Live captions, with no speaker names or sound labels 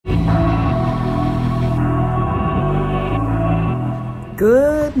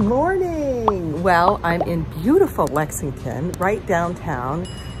Good morning. Well, I'm in beautiful Lexington, right downtown,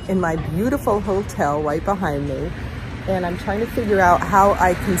 in my beautiful hotel right behind me. And I'm trying to figure out how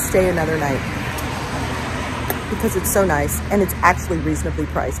I can stay another night because it's so nice and it's actually reasonably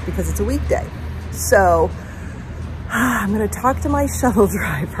priced because it's a weekday. So I'm gonna talk to my shuttle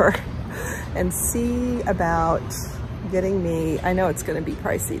driver and see about getting me, I know it's gonna be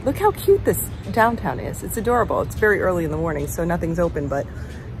pricey. Look how cute this downtown is. It's adorable. It's very early in the morning, so nothing's open, but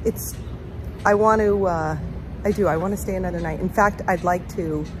it's, I want to stay another night. In fact, I'd like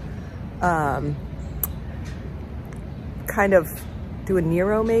to kind of do a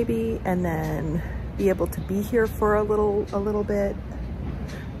Nero maybe, and then be able to be here for a little bit.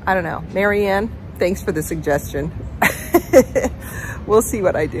 I don't know. Marianne, thanks for the suggestion. We'll see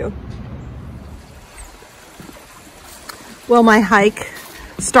what I do. Well, my hike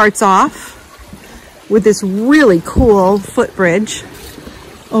starts off with this really cool footbridge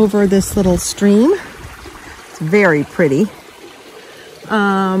over this little stream. It's very pretty.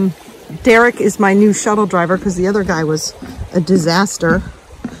 Derek is my new shuttle driver because the other guy was a disaster.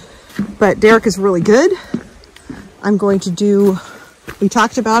 But Derek is really good. I'm going to do, we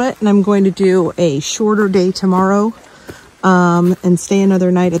talked about it, and I'm going to do a shorter day tomorrow and stay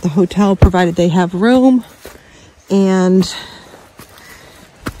another night at the hotel, provided they have room. And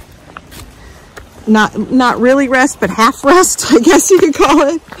not really rest, but half rest, I guess you could call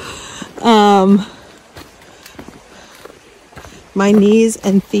it. My knees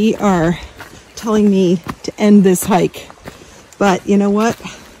and feet are telling me to end this hike, but you know what?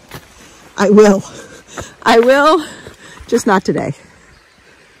 I will, just not today.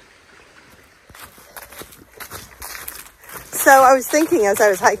 So I was thinking as I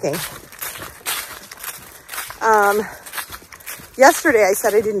was hiking, yesterday I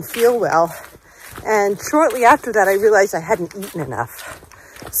said I didn't feel well, and shortly after that I realized I hadn't eaten enough.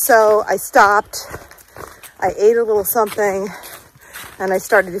 So I stopped, I ate a little something, and I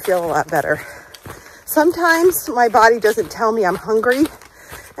started to feel a lot better. Sometimes my body doesn't tell me I'm hungry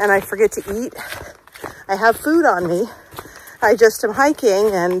and I forget to eat. I have food on me, I just am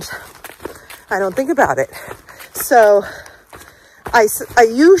hiking and I don't think about it. So I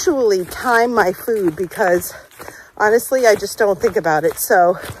usually time my food because honestly, I just don't think about it.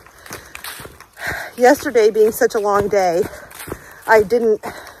 So yesterday being such a long day, I didn't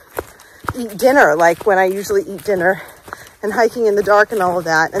eat dinner like when I usually eat dinner, and hiking in the dark and all of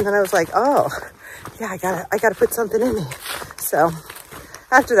that. And then I was like, oh yeah, I gotta put something in me. So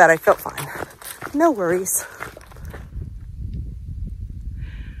after that, I felt fine. No worries.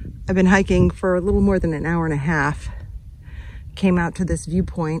 I've been hiking for a little more than an hour and a half. Came out to this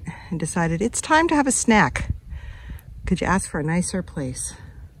viewpoint and decided it's time to have a snack. Could you ask for a nicer place?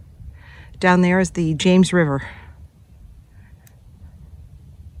 Down there is the James River.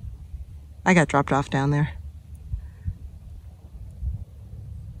 I got dropped off down there.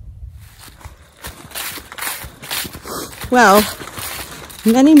 Well,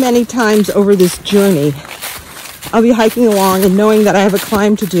 many times over this journey, I'll be hiking along and knowing that I have a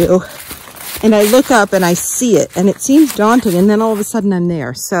climb to do, and I look up and I see it, and it seems daunting, and then all of a sudden I'm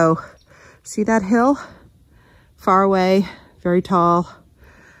there. So, see that hill? Far away, very tall.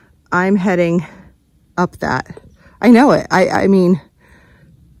 I'm heading up that. I know it. I mean,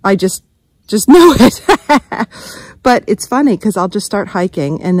 I just know it. But it's funny because I'll just start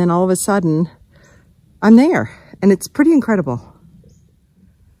hiking and then all of a sudden I'm there, and it's pretty incredible.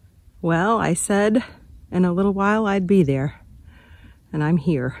 Well, I said in a little while I'd be there, and I'm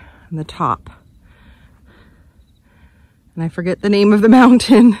here on the top. And I forget the name of the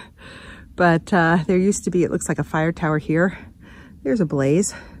mountain, but there used to be, it looks like a fire tower here. There's a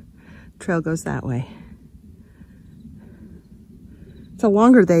blaze. Trail goes that way. It's a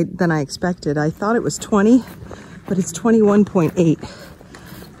longer day than I expected. I thought it was 20, but it's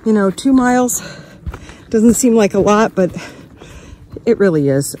 21.8. You know, 2 miles doesn't seem like a lot, but it really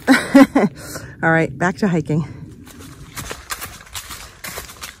is. All right, back to hiking.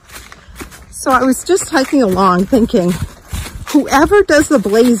 So I was just hiking along thinking, whoever does the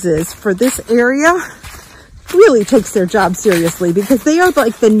blazes for this area really takes their job seriously, because they are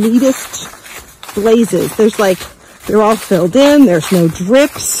like the neatest blazes. There's like, they're all filled in. There's no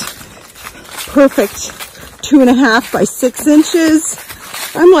drips. Perfect 2.5 by 6 inches.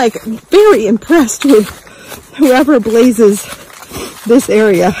 I'm like very impressed with whoever blazes this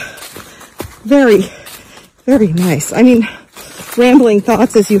area. Very nice. I mean, rambling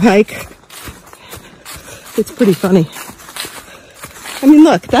thoughts as you hike. It's pretty funny. I mean,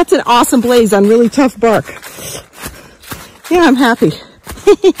 look, that's an awesome blaze on really tough bark. Yeah, I'm happy.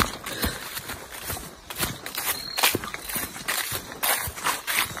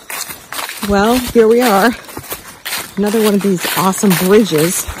 Well, here we are. Another one of these awesome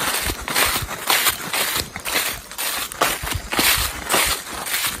bridges.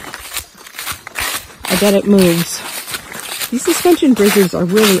 I bet it moves. These suspension bridges are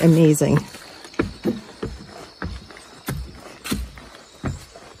really amazing.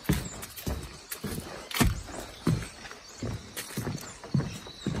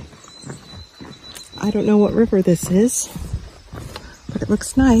 I don't know what river this is, but it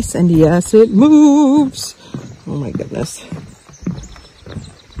looks nice. And yes, it moves. Oh my goodness.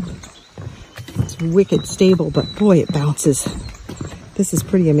 It's wicked stable, but boy, it bounces. This is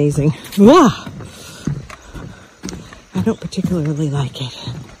pretty amazing. Ah! I don't particularly like it.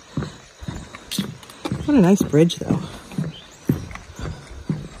 What a nice bridge, though.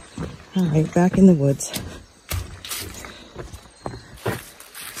 All right, back in the woods.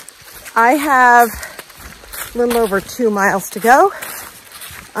 I have a little over 2 miles to go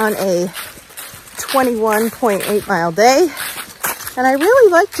on a 21.8 mile day. And I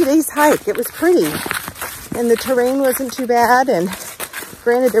really liked today's hike. It was pretty. And the terrain wasn't too bad. And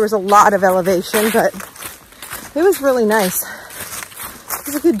granted, there was a lot of elevation, but it was really nice. It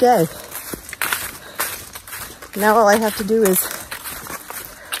was a good day. Now all I have to do is,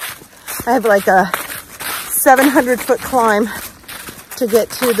 I have like a 700-foot climb to get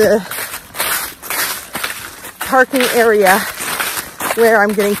to the parking area where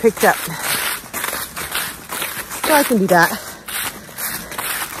I'm getting picked up. So I can do that.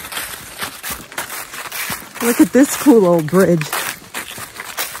 Look at this cool old bridge.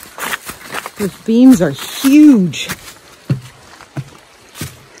 The beams are huge.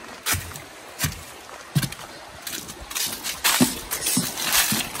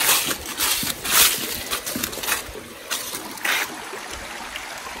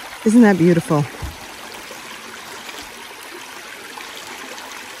 Isn't that beautiful?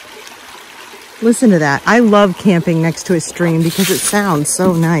 Listen to that. I love camping next to a stream because it sounds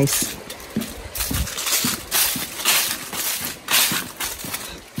so nice.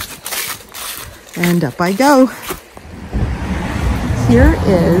 And up I go. Here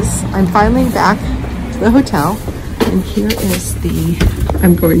is, I'm finally back to the hotel. And here is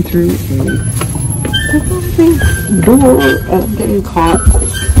I'm going through a door. I'm getting caught.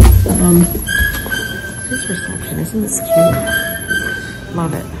 This reception, isn't this cute?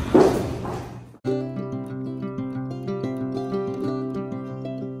 Love it.